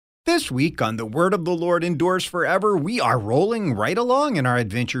This week on The Word of the Lord Endures Forever, we are rolling right along in our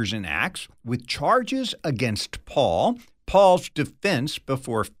adventures in Acts with charges against Paul, Paul's defense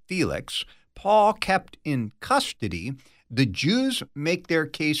before Felix, Paul kept in custody, the Jews make their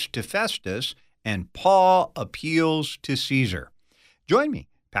case to Festus, and Paul appeals to Caesar. Join me,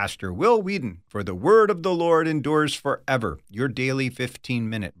 Pastor Will Whedon, for The Word of the Lord Endures Forever, your daily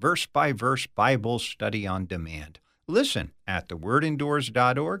 15-minute verse-by-verse Bible study on demand. Listen at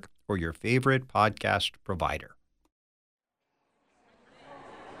thewordendures.org or your favorite podcast provider.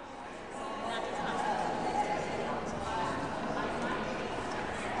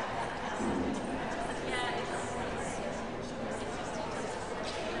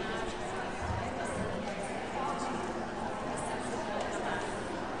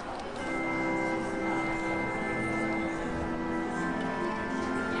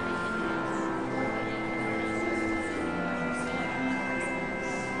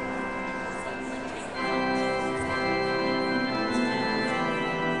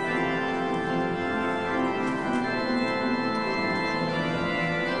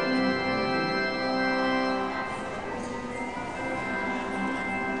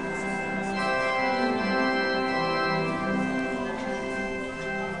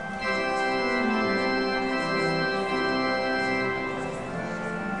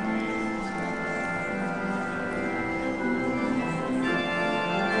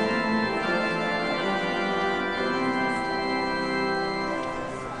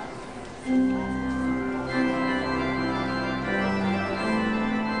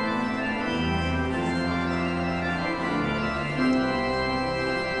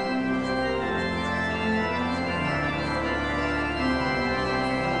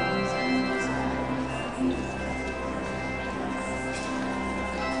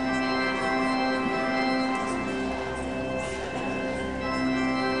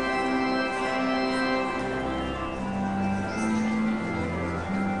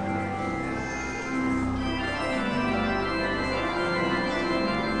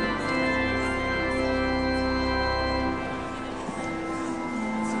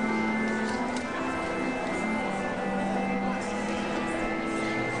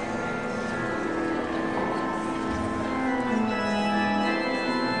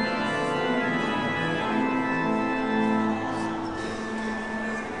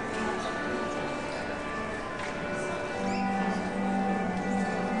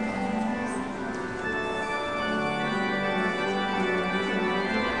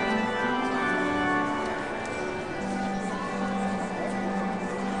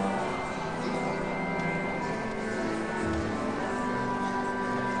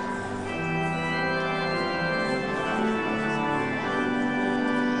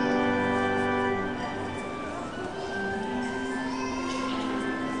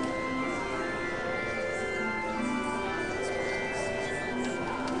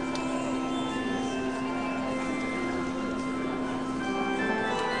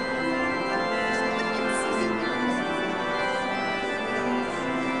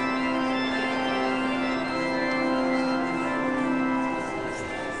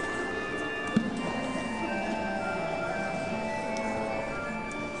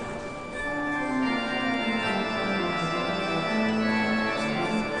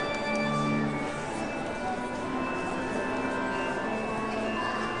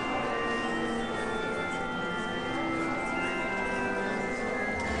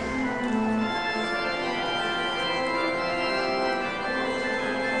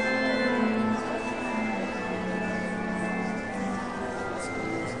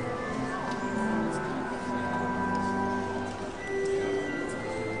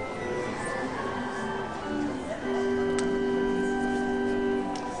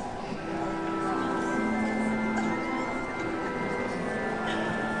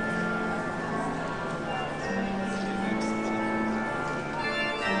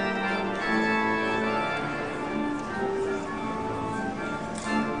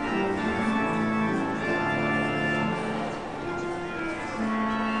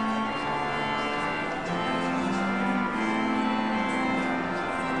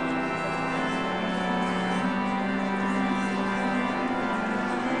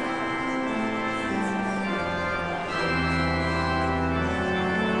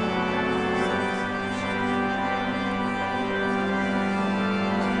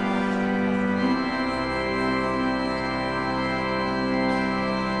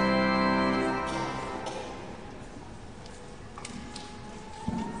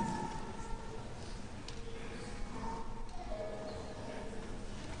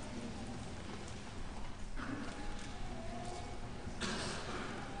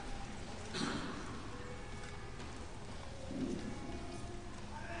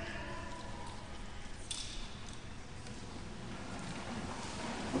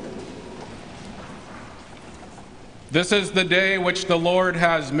 This is the day which the Lord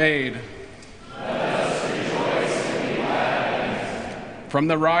has made. Let us rejoice and be glad in it. From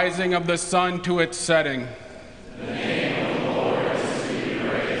the rising of the sun to its setting, the name of the Lord is to be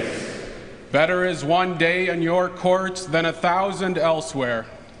praised. Better is one day in your courts than 1,000 elsewhere.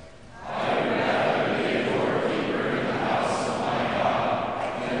 I would rather be a doorkeeper in the house of my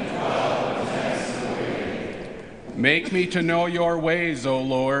God than dwell in the tents of the wicked. Make me to know your ways, O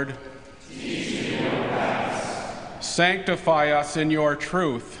Lord. Teach me your paths. Sanctify us in your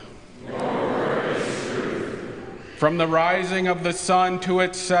truth. Your word is truth. From the rising of the sun to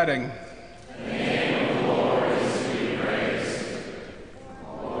its setting, the name of the Lord is to be praised.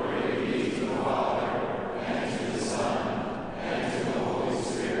 Glory be to the Father, and to the Son, and to the Holy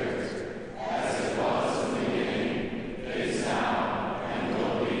Spirit, as it was in the beginning, is now, and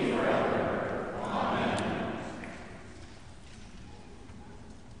will be forever. Amen.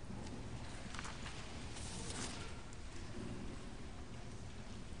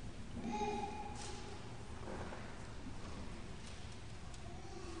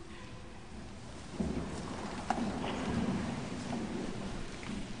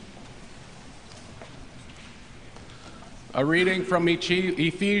 A reading from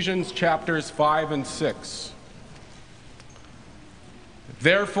Ephesians chapters 5 and 6.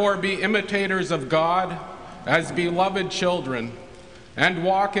 Therefore be imitators of God as beloved children, and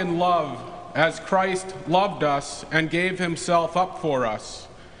walk in love as Christ loved us and gave himself up for us,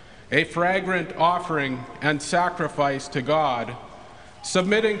 a fragrant offering and sacrifice to God,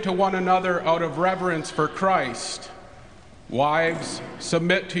 submitting to one another out of reverence for Christ. Wives,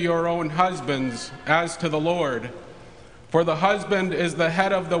 submit to your own husbands as to the Lord. For the husband is the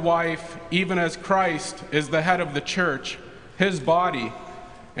head of the wife, even as Christ is the head of the church, his body,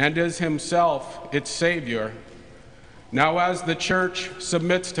 and is himself its Savior. Now as the church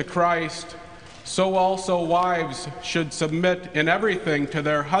submits to Christ, so also wives should submit in everything to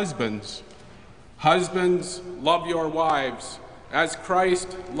their husbands. Husbands, love your wives, as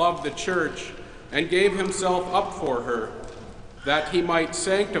Christ loved the church and gave himself up for her, that he might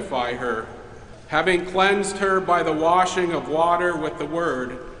sanctify her, having cleansed her by the washing of water with the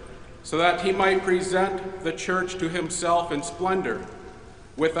word, so that he might present the church to himself in splendor,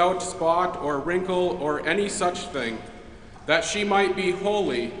 without spot or wrinkle or any such thing, that she might be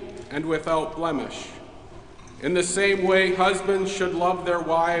holy and without blemish. In the same way, husbands should love their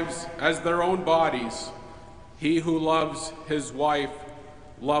wives as their own bodies. He who loves his wife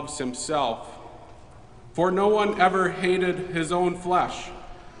loves himself. For no one ever hated his own flesh,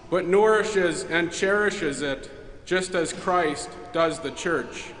 but nourishes and cherishes it, just as Christ does the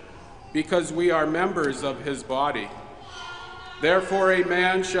church, because we are members of his body. Therefore a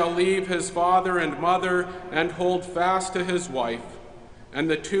man shall leave his father and mother and hold fast to his wife, and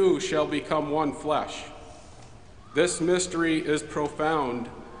the two shall become one flesh. This mystery is profound,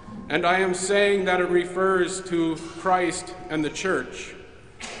 and I am saying that it refers to Christ and the church.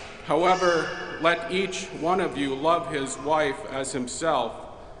 However, let each one of you love his wife as himself,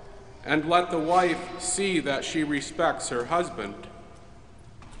 and let the wife see that she respects her husband.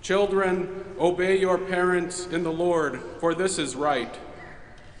 Children, obey your parents in the Lord, for this is right.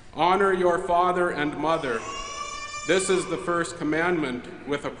 Honor your father and mother. This is the first commandment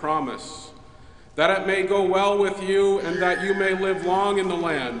with a promise, that it may go well with you and that you may live long in the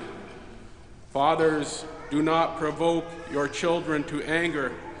land. Fathers, do not provoke your children to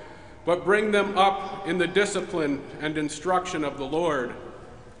anger, but bring them up in the discipline and instruction of the Lord.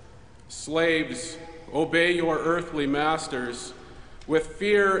 Slaves, obey your earthly masters with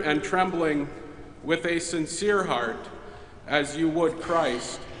fear and trembling, with a sincere heart, as you would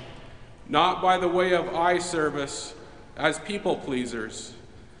Christ, not by the way of eye service as people pleasers,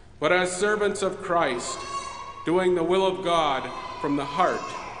 but as servants of Christ, doing the will of God from the heart,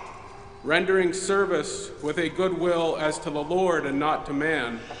 rendering service with a good will as to the Lord and not to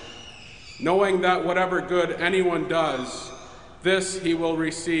man, knowing that whatever good anyone does, this he will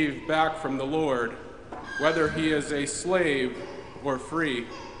receive back from the Lord, whether he is a slave or free.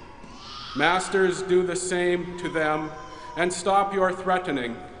 Masters, do the same to them, and stop your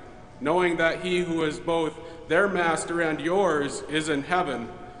threatening, knowing that he who is both their master and yours is in heaven,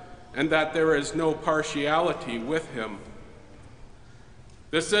 and that there is no partiality with him.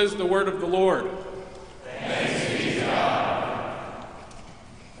 This is the word of the Lord. Thanks be to God.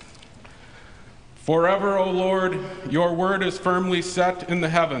 Forever, O Lord, your word is firmly set in the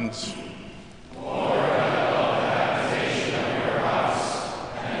heavens. Lord, I love the habitation of your house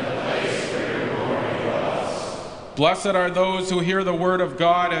and the place where your glory dwells. Blessed are those who hear the word of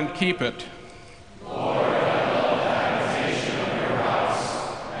God and keep it. Lord, I love the habitation of your house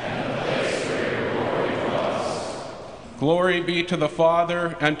and the place where your glory dwells. Glory be to the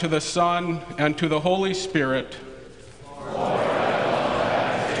Father, and to the Son, and to the Holy Spirit.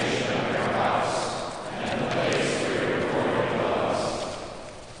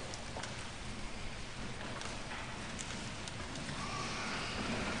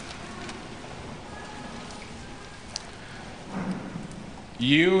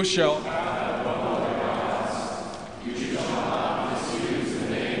 You shall have no other gods. You shall not misuse the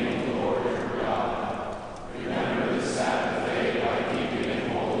name of the Lord your God. Remember the Sabbath day by keeping it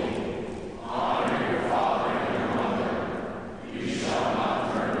holy. Honor your father and your mother. You shall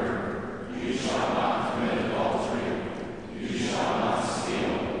not murder. You shall not commit adultery. You shall not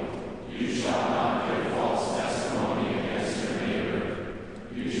steal. You shall not give false testimony against your neighbor.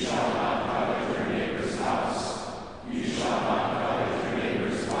 You shall not covet your neighbor's house. You shall not covet your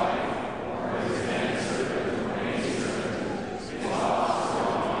neighbor's wife, or his manservant, or maidservant, his ox or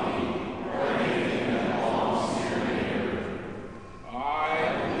donkey, or anything that belongs to your neighbor. I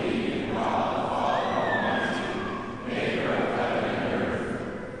believe in God the Father Almighty, maker of heaven and earth,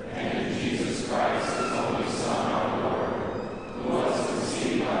 and in Jesus Christ, his only Son, our Lord, who was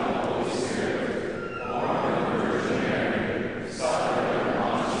conceived by the Holy Spirit, born of the Virgin Mary, suffered under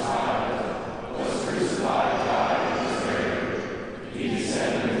Pontius Pilate, was crucified, died, and was buried. He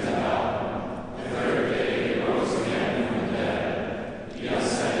descended into hell. The third day he rose again from the dead. He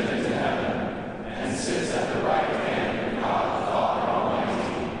ascended into heaven, and sits at the right hand of God the Father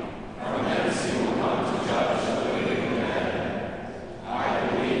Almighty. From thence he will come to judge the living and the dead. I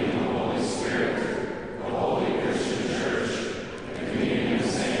believe in the Holy Spirit, the holy Christian Church, the communion of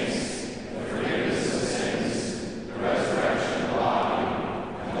saints, the forgiveness of sins, the resurrection of the body,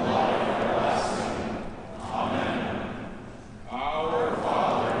 and the life everlasting. Amen. Our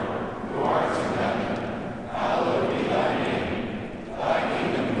Father, who art in heaven, hallowed be thy name. Thy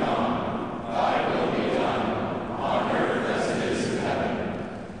kingdom come, thy will be done, on earth as it is in heaven.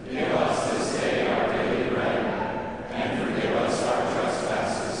 Give us this day our daily bread, and forgive us our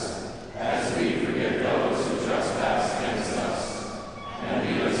trespasses, as we forgive those who trespass against us. And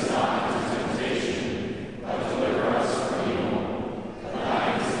lead us not into temptation, but deliver us from evil. For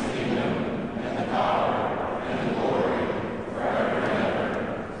thine is the kingdom, and the power, and the glory, forever and ever.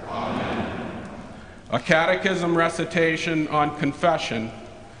 Amen. A catechism recitation on confession.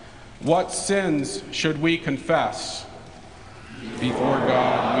 What sins should we confess? Before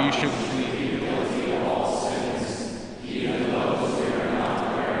God, we should plead guilty of all sins, even those we are not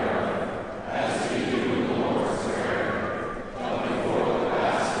aware of, as we do in the Lord's Prayer. But before the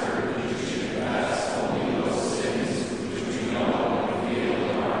pastor, we should confess only those sins which we know and feel in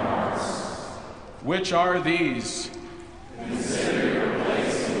our hearts. Which are these? Consider your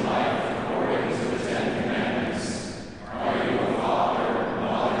place in life according to the Ten Commandments. Are you a father,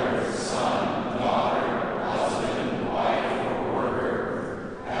 mother, son, daughter, husband, wife, or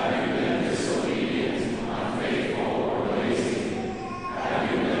worker? Have you been disobedient, unfaithful, or lazy? Have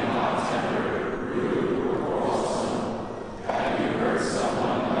you been hot-tempered, rude, or quarrelsome? Have you hurt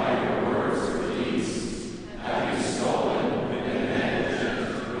someone by your words or deeds? Have you stolen, been negligent,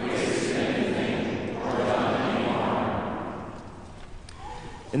 wasted anything, or done any harm?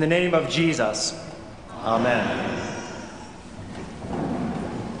 In the name of Jesus, amen.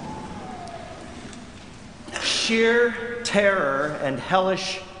 Sheer terror and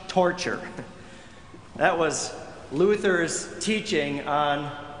hellish torture. That was Luther's teaching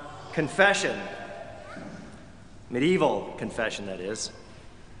on confession. Medieval confession, that is.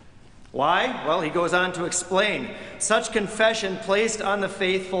 Why? Well, he goes on to explain. Such confession placed on the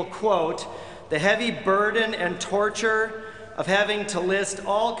faithful, quote, the heavy burden and torture of having to list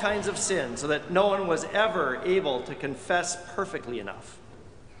all kinds of sins so that no one was ever able to confess perfectly enough.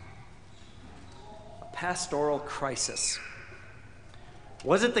 A pastoral crisis.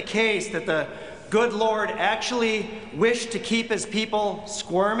 Was it the case that the good Lord actually wished to keep his people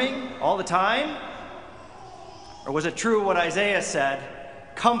squirming all the time? Or was it true what Isaiah said,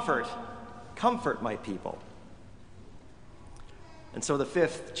 comfort, comfort my people? And so the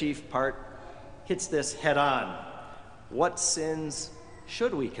fifth chief part hits this head on. What sins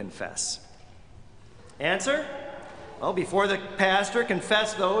should we confess? Answer? Well, before the pastor,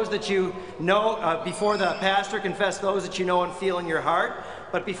 confess those that you know. Before the pastor, confess those that you know and feel in your heart.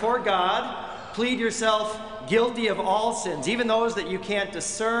 But before God, plead yourself guilty of all sins, even those that you can't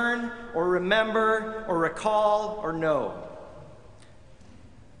discern or remember or recall or know.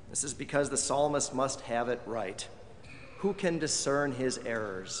 This is because the psalmist must have it right. Who can discern his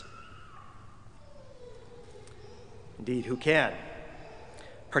errors? Indeed, who can?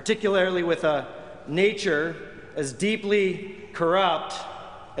 Particularly with a nature as deeply corrupt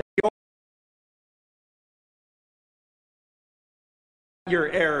your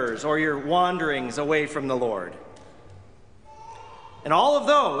errors or your wanderings away from the Lord. And all of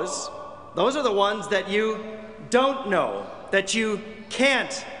those are the ones that you don't know, that you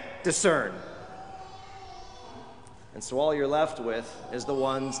can't discern. And so all you're left with is the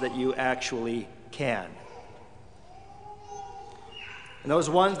ones that you actually can. And those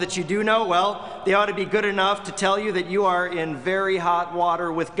ones that you do know, well, they ought to be good enough to tell you that you are in very hot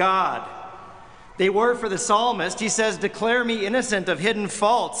water with God. They were for the psalmist. He says, "Declare me innocent of hidden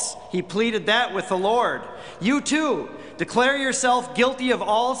faults." He pleaded that with the Lord. You too, declare yourself guilty of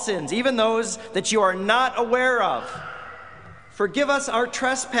all sins, even those that you are not aware of. Forgive us our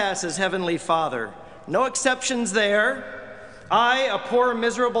trespasses, Heavenly Father. No exceptions there. I, a poor,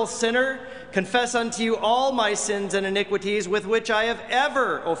 miserable sinner, confess unto you all my sins and iniquities with which I have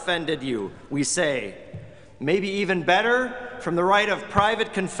ever offended you, we say. Maybe even better, from the right of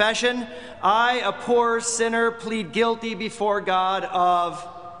private confession, I, a poor sinner, plead guilty before God of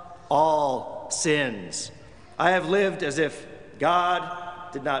all sins. I have lived as if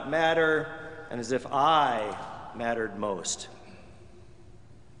God did not matter and as if I mattered most.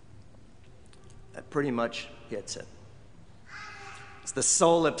 That pretty much hits it. It's the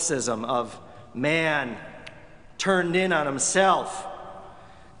solipsism of man turned in on himself.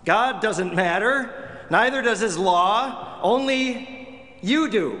 God doesn't matter, neither does his law, only you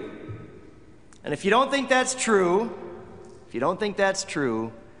do. And if you don't think that's true,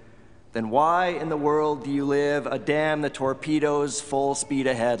 then why in the world do you live a damn the torpedoes full speed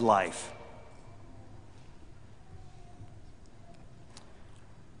ahead life?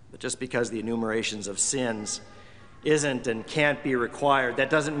 But just because the enumerations of sins isn't and can't be required, that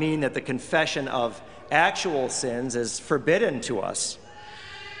doesn't mean that the confession of actual sins is forbidden to us.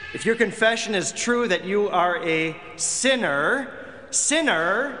 If your confession is true that you are a sinner,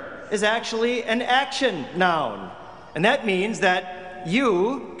 sinner is actually an action noun. And that means that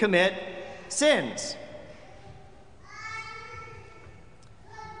you commit sins.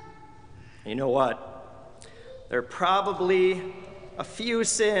 You know what? There are probably a few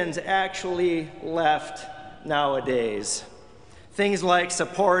sins actually left nowadays. Things like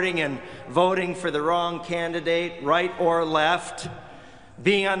supporting and voting for the wrong candidate, right or left,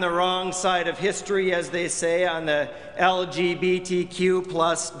 being on the wrong side of history, as they say, on the LGBTQ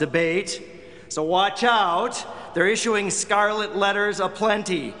plus debate. So watch out. They're issuing scarlet letters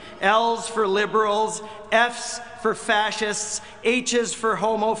aplenty. L's for liberals, F's for fascists, H's for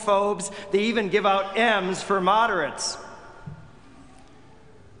homophobes. They even give out M's for moderates.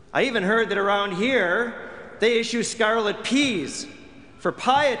 I even heard that around here, they issue scarlet P's for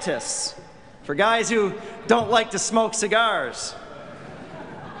pietists, for guys who don't like to smoke cigars.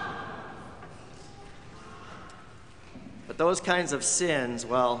 But those kinds of sins,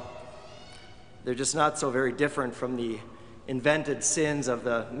 well, they're just not so very different from the invented sins of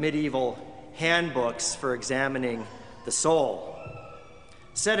the medieval handbooks for examining the soul.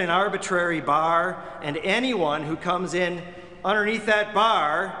 Set an arbitrary bar, and anyone who comes in underneath that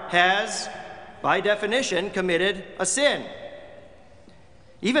bar has, by definition, committed a sin.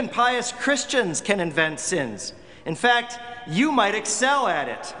 Even pious Christians can invent sins. In fact, you might excel at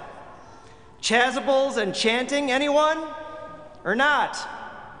it. Chasubles and chanting, anyone? Or not?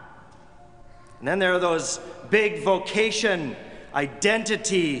 And then there are those big vocation,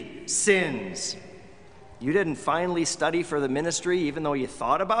 identity sins. You didn't finally study for the ministry even though you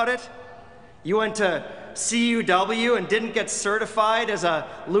thought about it? You went to CUW and didn't get certified as a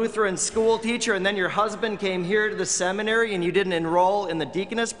Lutheran school teacher, and then your husband came here to the seminary and you didn't enroll in the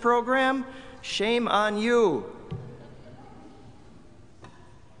deaconess program? Shame on you.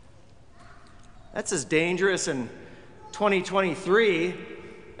 That's as dangerous in 2023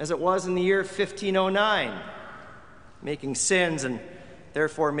 as it was in the year 1509, making sins and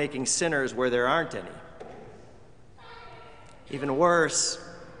therefore making sinners where there aren't any. Even worse,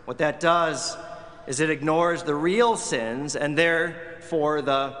 what that does is it ignores the real sins and therefore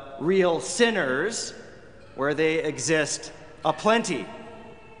the real sinners where they exist aplenty.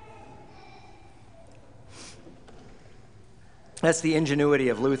 That's the ingenuity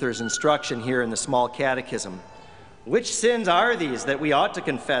of Luther's instruction here in the Small Catechism. Which sins are these that we ought to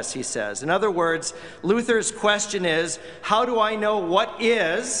confess, he says. In other words, Luther's question is, how do I know what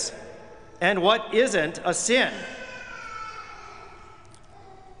is and what isn't a sin?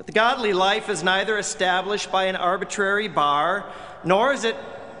 But the godly life is neither established by an arbitrary bar, nor is it,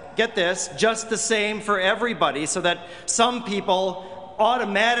 get this, just the same for everybody, so that some people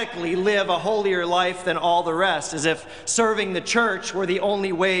automatically live a holier life than all the rest, as if serving the church were the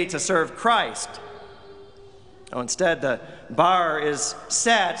only way to serve Christ. No, instead, the bar is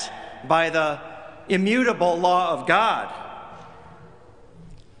set by the immutable law of God.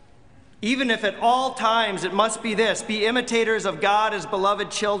 Even if at all times it must be this: be imitators of God as beloved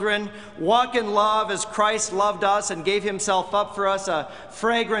children, walk in love as Christ loved us and gave himself up for us, a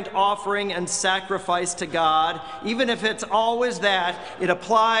fragrant offering and sacrifice to God. Even if it's always that, it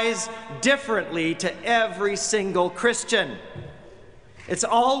applies differently to every single Christian. It's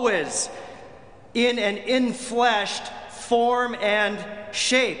always in an infleshed form and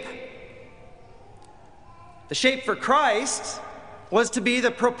shape. The shape for Christ was to be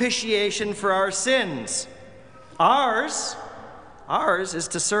the propitiation for our sins. Ours is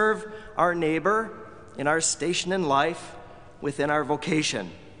to serve our neighbor in our station in life within our vocation.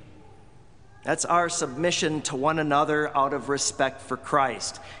 That's our submission to one another out of respect for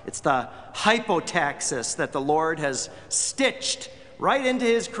Christ. It's the hypotaxis that the Lord has stitched right into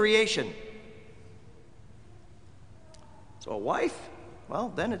his creation. So a wife,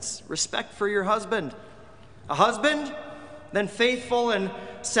 well, then it's respect for your husband. A husband, then faithful and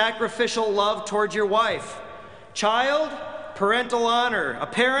sacrificial love towards your wife. Child, parental honor. A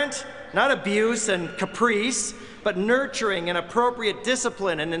parent, not abuse and caprice, but nurturing and appropriate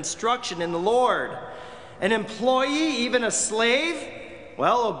discipline and instruction in the Lord. An employee, even a slave,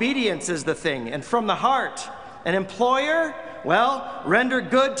 well, obedience is the thing, and from the heart. An employer, well, render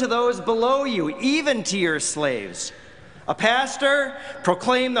good to those below you, even to your slaves. A pastor,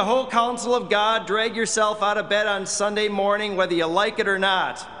 proclaim the whole counsel of God, drag yourself out of bed on Sunday morning whether you like it or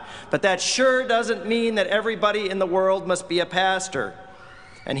not. But that sure doesn't mean that everybody in the world must be a pastor.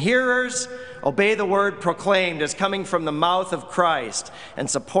 And hearers, obey the word proclaimed as coming from the mouth of Christ and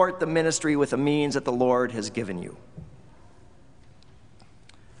support the ministry with the means that the Lord has given you.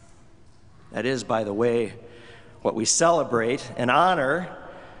 That is, by the way, what we celebrate and honor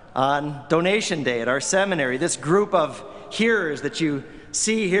on Donation Day at our seminary. This group of hearers that you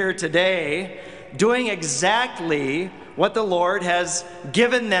see here today doing exactly what the Lord has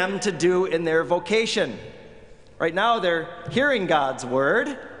given them to do in their vocation. Right now they're hearing God's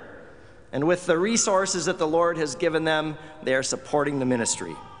word, and with the resources that the Lord has given them, they are supporting the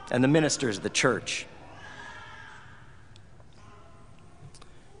ministry and the ministers of the church.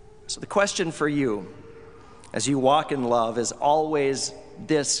 So the question for you as you walk in love is always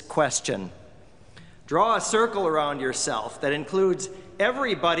this question. Draw a circle around yourself that includes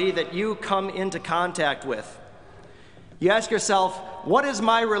everybody that you come into contact with. You ask yourself, what is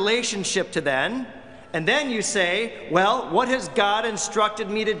my relationship to them? And then you say, well, what has God instructed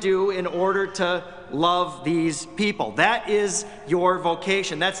me to do in order to love these people? That is your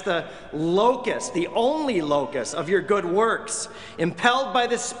vocation. That's the locus, the only locus of your good works, impelled by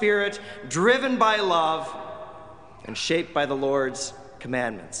the Spirit, driven by love, and shaped by the Lord's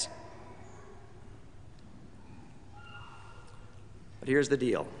commandments. But here's the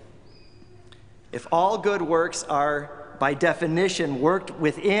deal. If all good works are, by definition, worked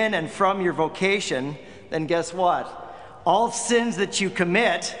within and from your vocation, then guess what? All sins that you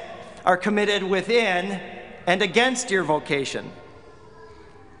commit are committed within and against your vocation.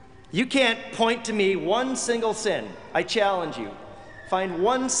 You can't point to me one single sin. I challenge you. Find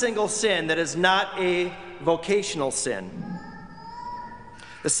one single sin that is not a vocational sin.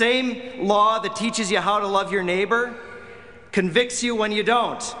 The same law that teaches you how to love your neighbor convicts you when you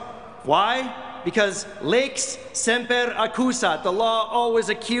don't. Why? Because lex semper accusat, the law always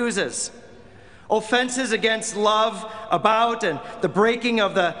accuses. Offenses against love about and the breaking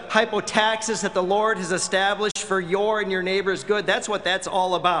of the hypotaxis that the Lord has established for your and your neighbor's good, that's what that's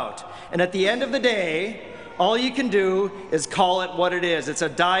all about. And at the end of the day, all you can do is call it what it is. It's a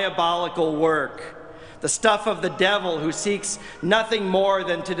diabolical work. The stuff of the devil who seeks nothing more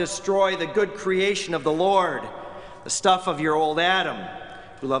than to destroy the good creation of the Lord. The stuff of your old Adam,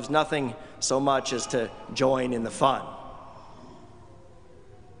 who loves nothing so much as to join in the fun.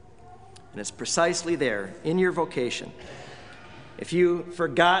 And it's precisely there, in your vocation. If you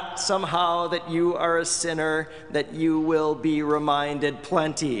forgot somehow that you are a sinner, that you will be reminded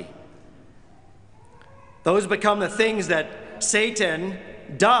plenty. Those become the things that Satan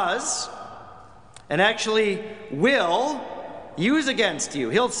does and actually will use against you.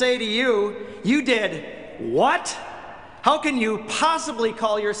 He'll say to you, you did what? How can you possibly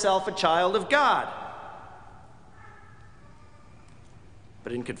call yourself a child of God?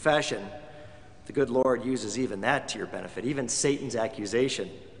 But in confession, the good Lord uses even that to your benefit, even Satan's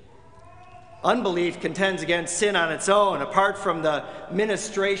accusation. Unbelief contends against sin on its own, apart from the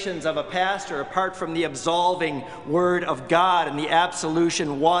ministrations of a pastor, apart from the absolving word of God and the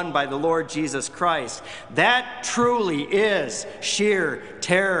absolution won by the Lord Jesus Christ. That truly is sheer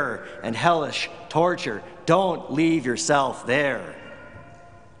terror and hellish torture. Don't leave yourself there,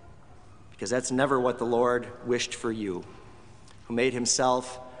 because that's never what the Lord wished for you, who made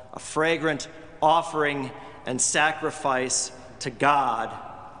himself a fragrant offering and sacrifice to God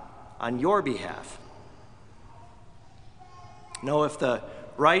on your behalf. No, if the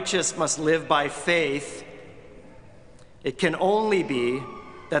righteous must live by faith, it can only be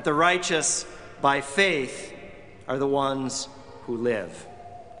that the righteous by faith are the ones who live.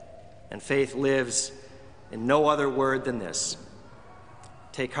 And faith lives in no other word than this: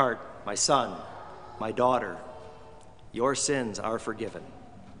 take heart, my son, my daughter, your sins are forgiven.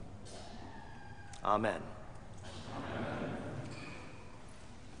 Amen.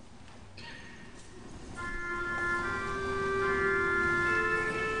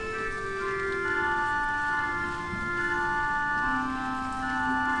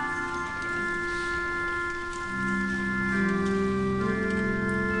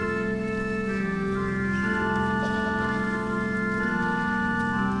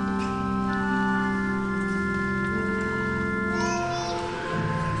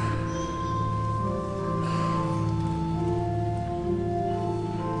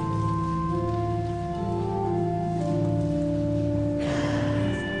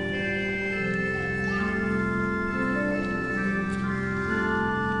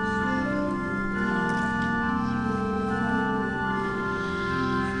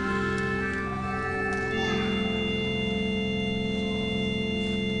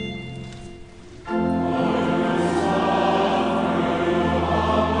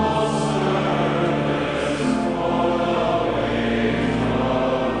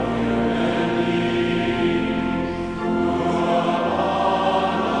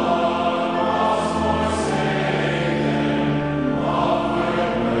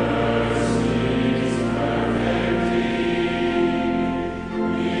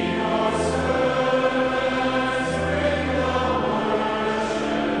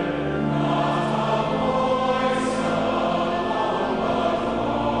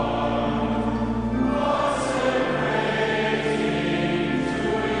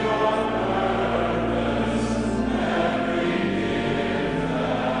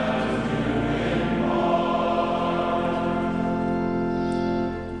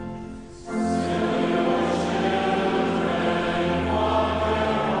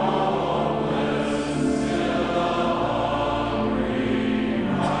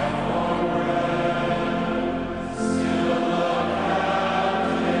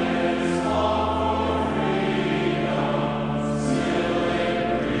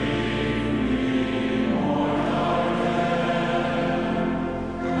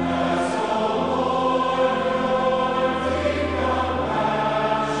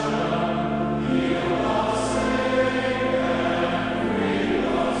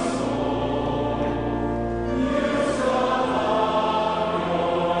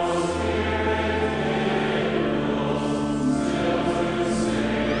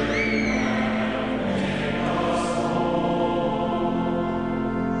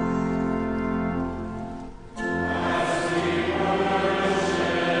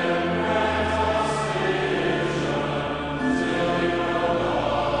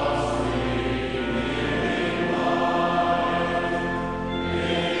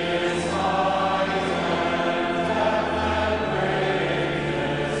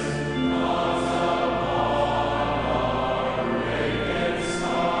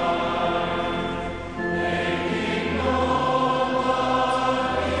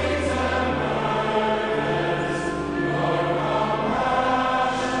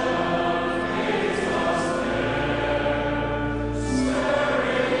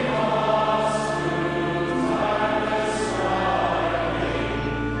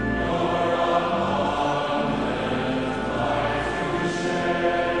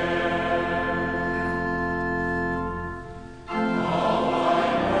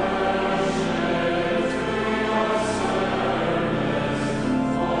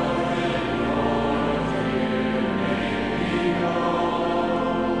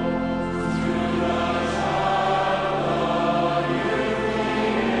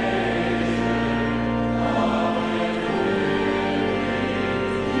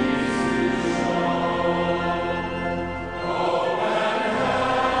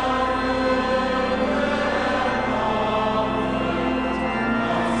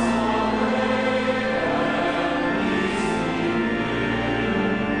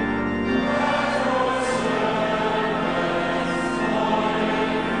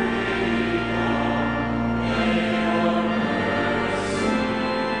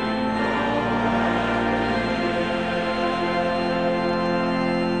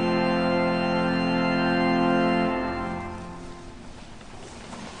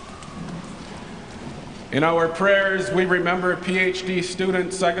 In our prayers, we remember PhD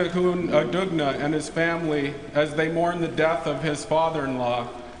student Segahun Adugna and his family as they mourn the death of his father-in-law,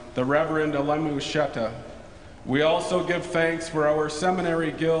 the Reverend Alemu Sheta. We also give thanks for our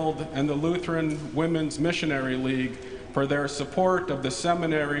Seminary Guild and the Lutheran Women's Missionary League for their support of the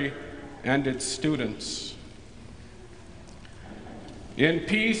seminary and its students. In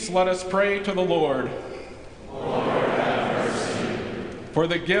peace, let us pray to the Lord. Lord, have mercy. For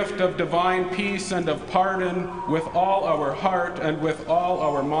the gift of divine peace and of pardon, with all our heart and with all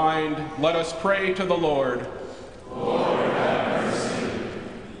our mind, let us pray to the Lord. Lord, have mercy.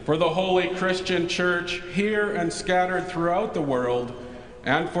 For the Holy Christian Church, here and scattered throughout the world,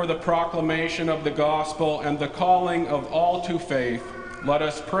 and for the proclamation of the gospel and the calling of all to faith, let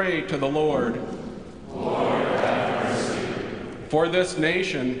us pray to the Lord. Lord, have mercy. For this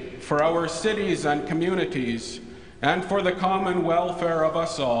nation, for our cities and communities, and for the common welfare of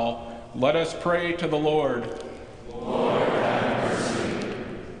us all, let us pray to the Lord. Lord, have mercy.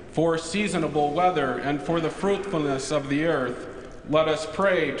 For seasonable weather and for the fruitfulness of the earth, let us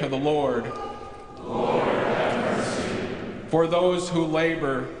pray to the Lord. Lord, have mercy. For those who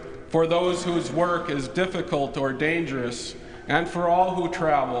labor, for those whose work is difficult or dangerous, and for all who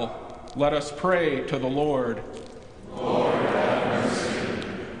travel, let us pray to the Lord. Lord, have mercy.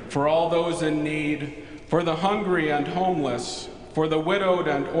 For all those in need, for the hungry and homeless, for the widowed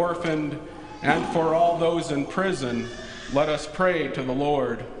and orphaned, and for all those in prison, let us pray to the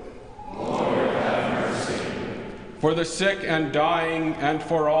Lord. Lord, have mercy. For the sick and dying, and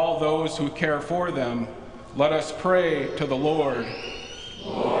for all those who care for them, let us pray to the Lord.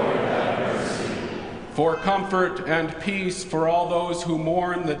 Lord, have mercy. For comfort and peace for all those who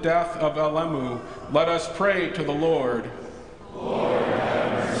mourn the death of Alemu, let us pray to the Lord. Lord,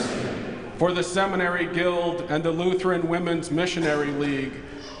 have mercy. For the Seminary Guild and the Lutheran Women's Missionary League,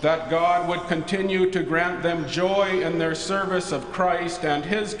 that God would continue to grant them joy in their service of Christ and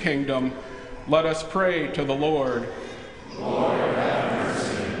his kingdom, let us pray to the Lord. Lord, have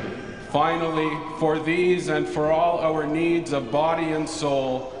mercy. Finally, for these and for all our needs of body and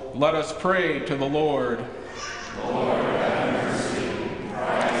soul, let us pray to the Lord. Lord, have mercy.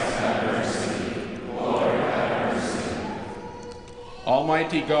 Christ, have mercy. Lord, have mercy.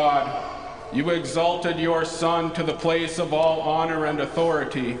 Almighty God, you exalted your Son to the place of all honor and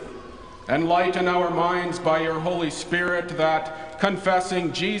authority. Enlighten our minds by your Holy Spirit that,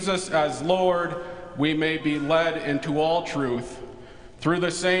 confessing Jesus as Lord, we may be led into all truth. Through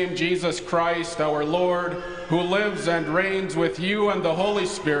the same Jesus Christ, our Lord, who lives and reigns with you and the Holy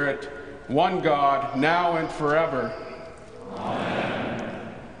Spirit, one God, now and forever.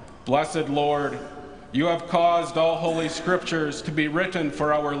 Amen. Blessed Lord, you have caused all holy scriptures to be written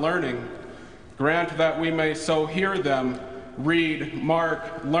for our learning. Grant that we may so hear them, read,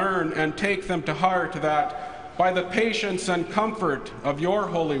 mark, learn, and take them to heart, that by the patience and comfort of your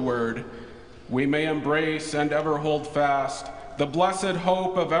holy word, we may embrace and ever hold fast the blessed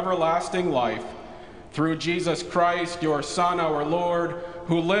hope of everlasting life, through Jesus Christ, your Son, our Lord,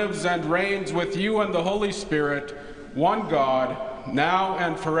 who lives and reigns with you and the Holy Spirit, one God, now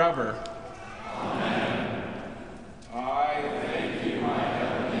and forever. Amen. I thank you, my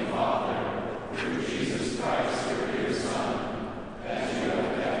heavenly Father, through Jesus Christ, your dear Son, that you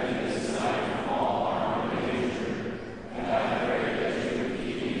have kept me this night from all harm and danger, and I pray that you would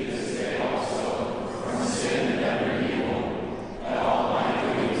keep me this day also from sin and every evil, that all my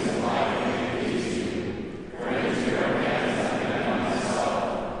doings in life may please you. For into your hands I commend myself,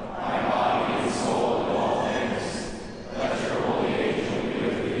 my body and soul, and all things. Let your holy angel be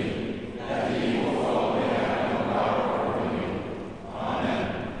with me,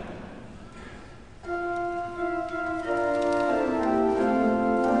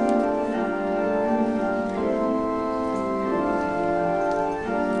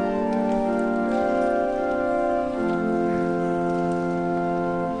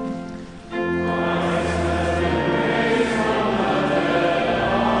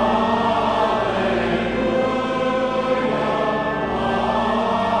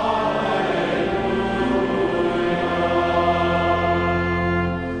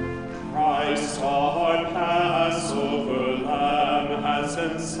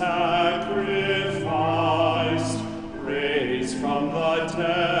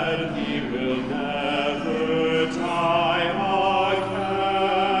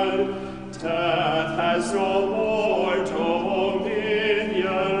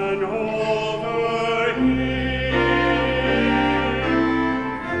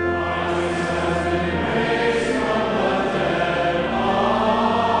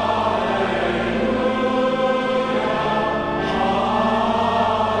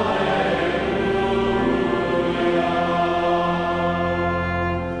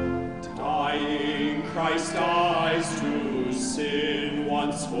 Christ dies to sin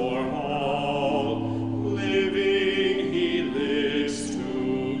once for all, living he lives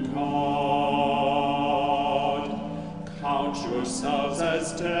to God. Count yourselves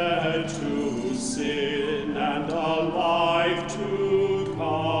as dead to sin and alive to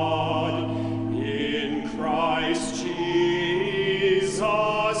God in Christ Jesus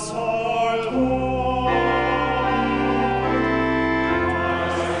our Lord.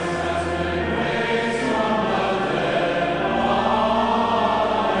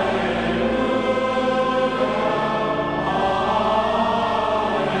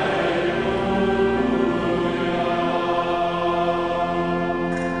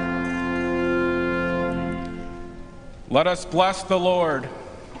 Let us bless the Lord.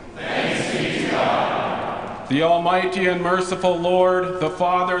 Thanks be to God. The Almighty and merciful Lord, the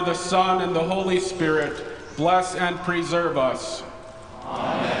Father, the Son, and the Holy Spirit, bless and preserve us.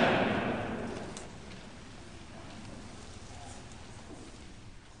 Amen.